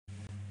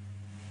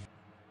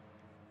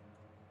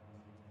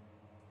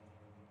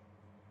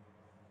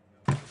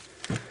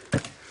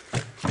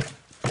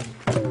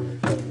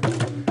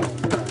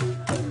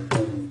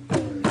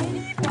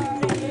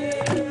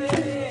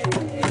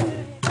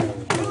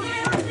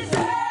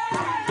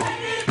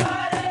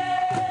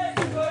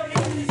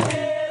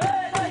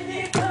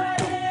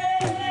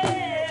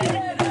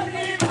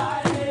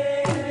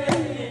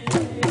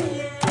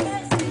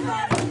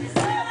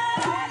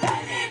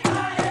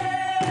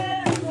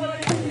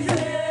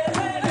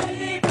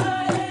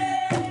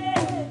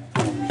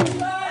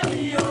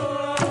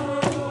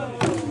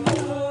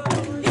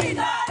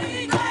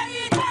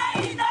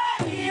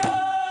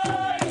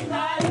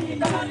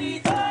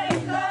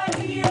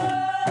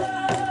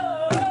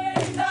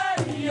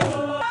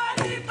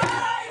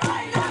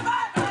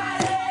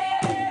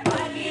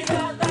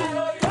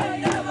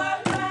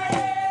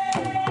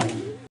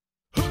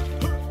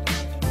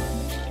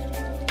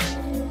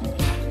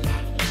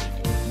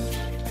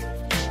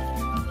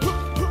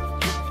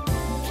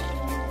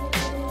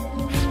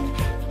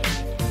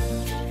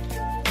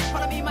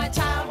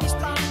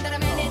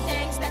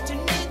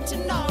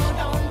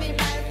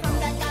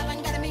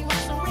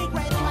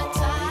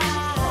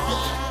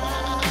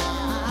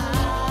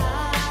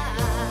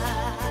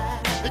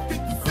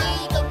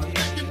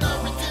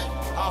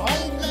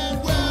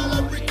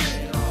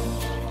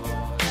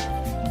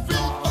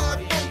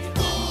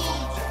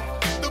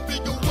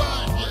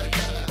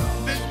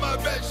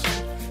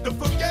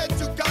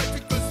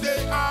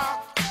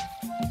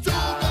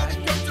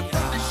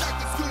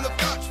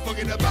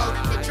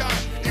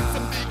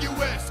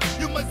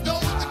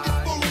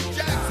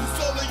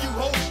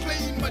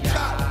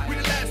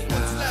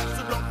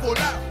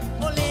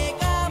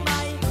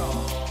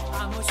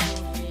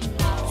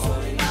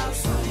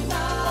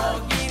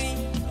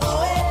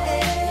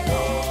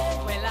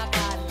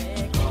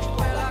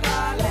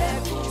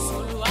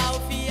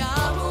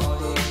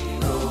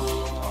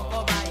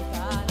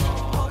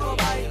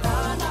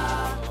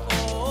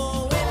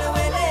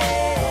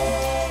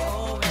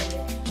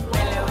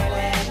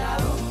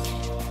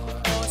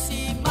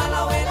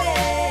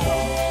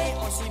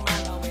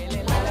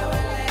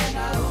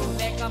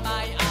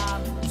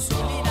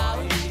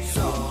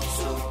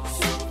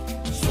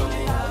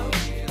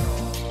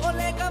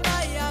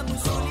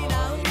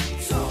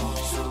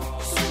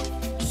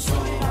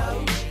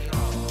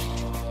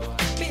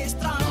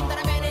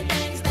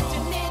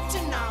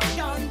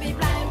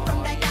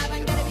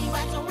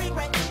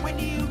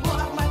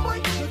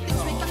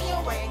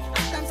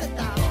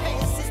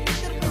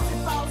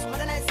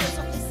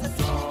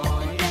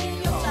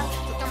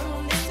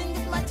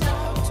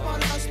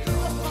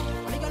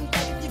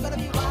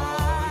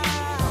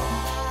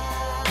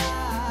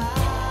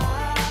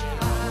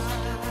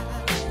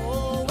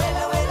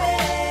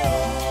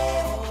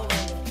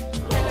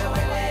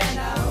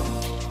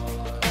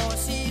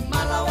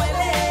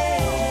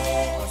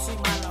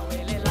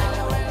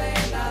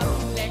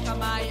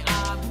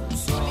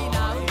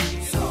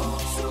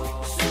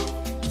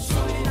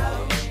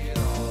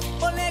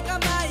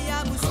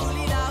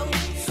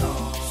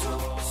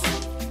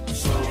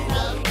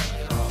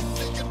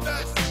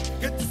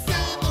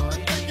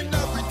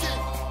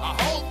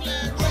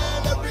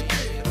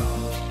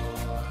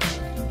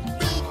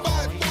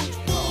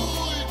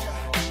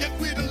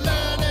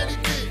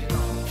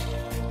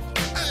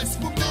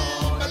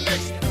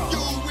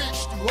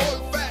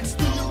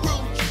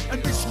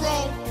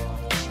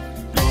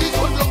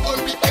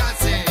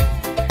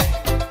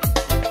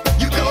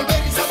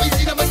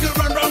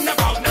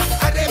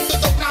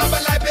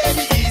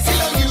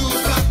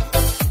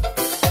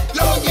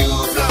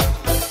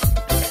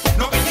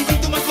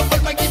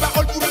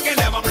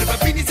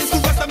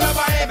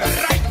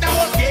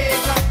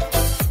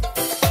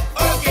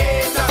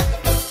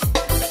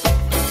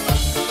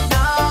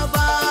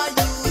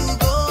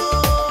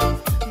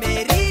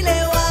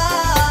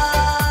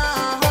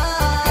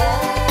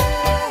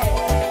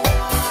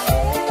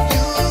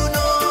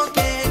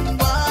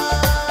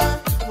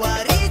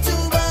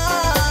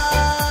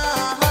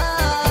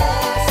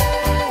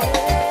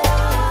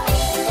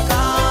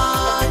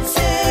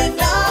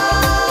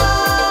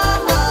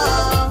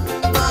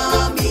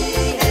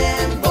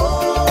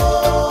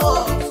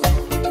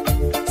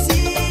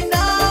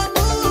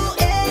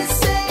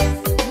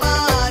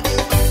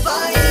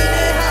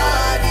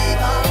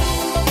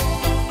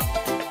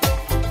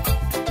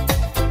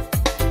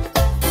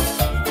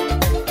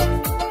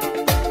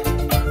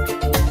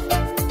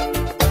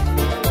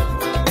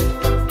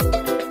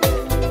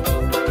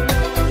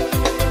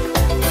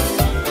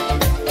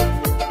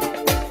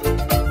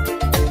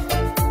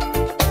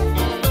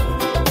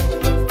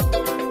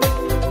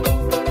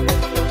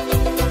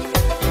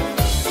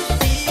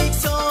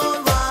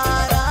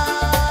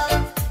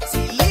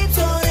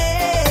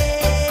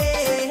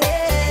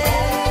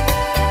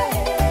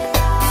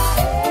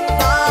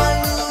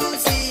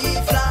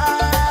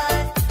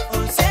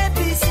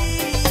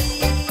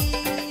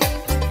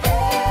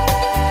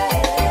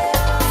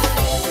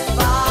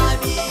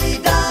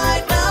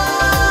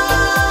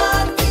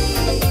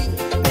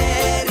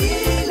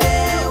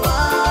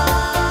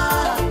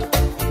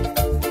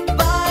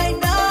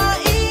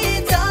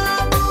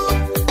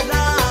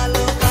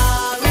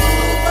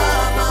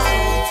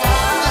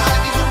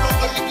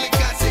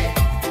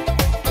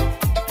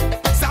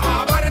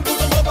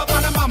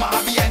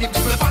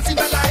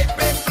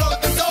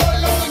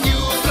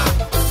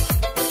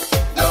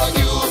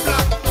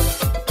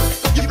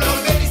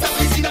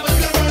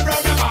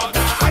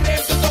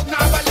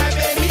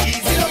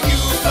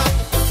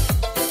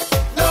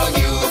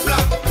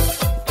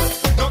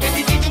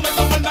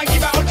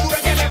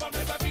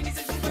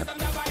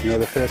You're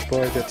the first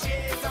boy that's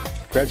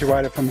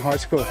graduated from high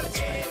school.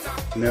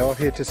 And they're all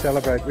here to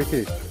celebrate with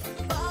you.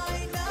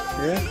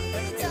 Yeah?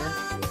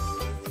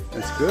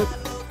 That's good.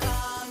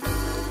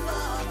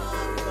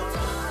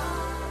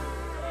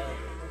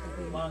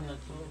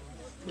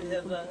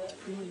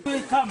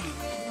 We come.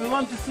 We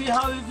want to see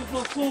how you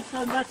people cook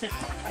and that's it.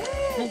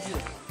 Thank you.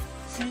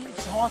 See,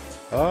 it's hot.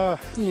 Oh,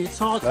 It's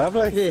hot.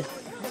 lovely. Yeah.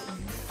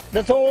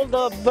 That's all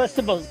the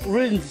vegetables,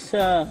 greens.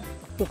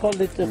 We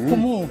call it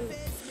kumu.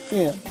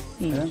 Yeah.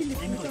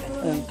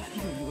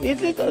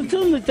 It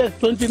only takes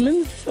 20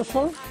 minutes or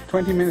so.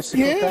 20 minutes to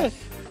cook that?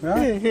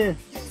 Right? Yeah.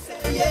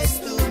 Yes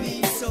to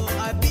me, so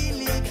I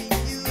believe in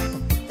you,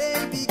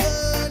 baby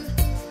girl.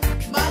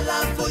 My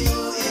love for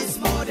you is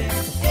more than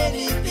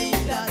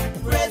anything that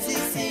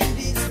exists in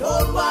this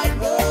whole wide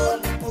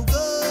world. Oh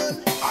girl,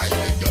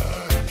 Island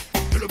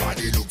girl, your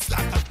body looks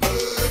like a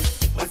bird.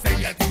 But say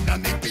you gonna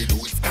make me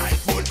lose sky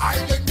full.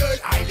 Island girl,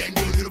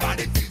 your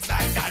body feels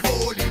like that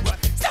holy word.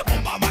 Step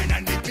on my mind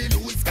and make me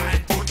lose sky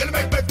full. You'll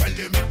make me feel,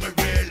 you make me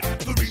real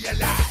to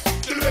realize.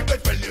 You'll make me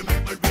feel, you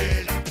make me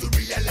real to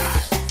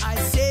realize. I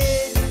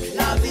say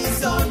love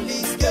is on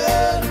this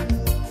girl.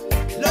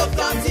 Love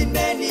comes in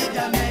many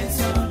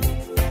dimensions.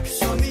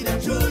 Show me the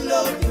true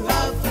love you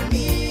have for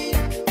me.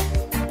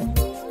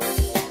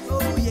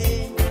 Oh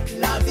yeah,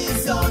 love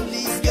is on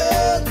this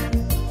girl.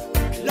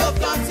 Love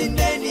comes in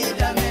many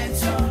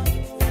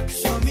dimensions.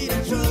 Show me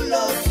the true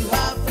love you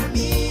have for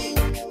me.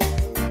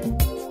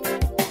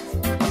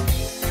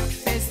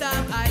 First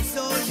time I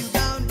saw you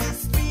down the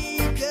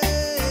street,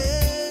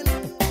 girl.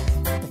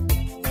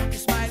 Your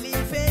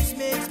smiling face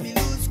makes me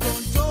lose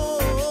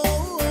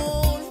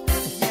control.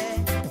 Yeah.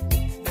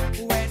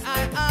 When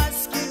I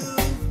ask you,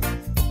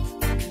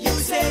 you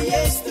say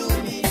yes to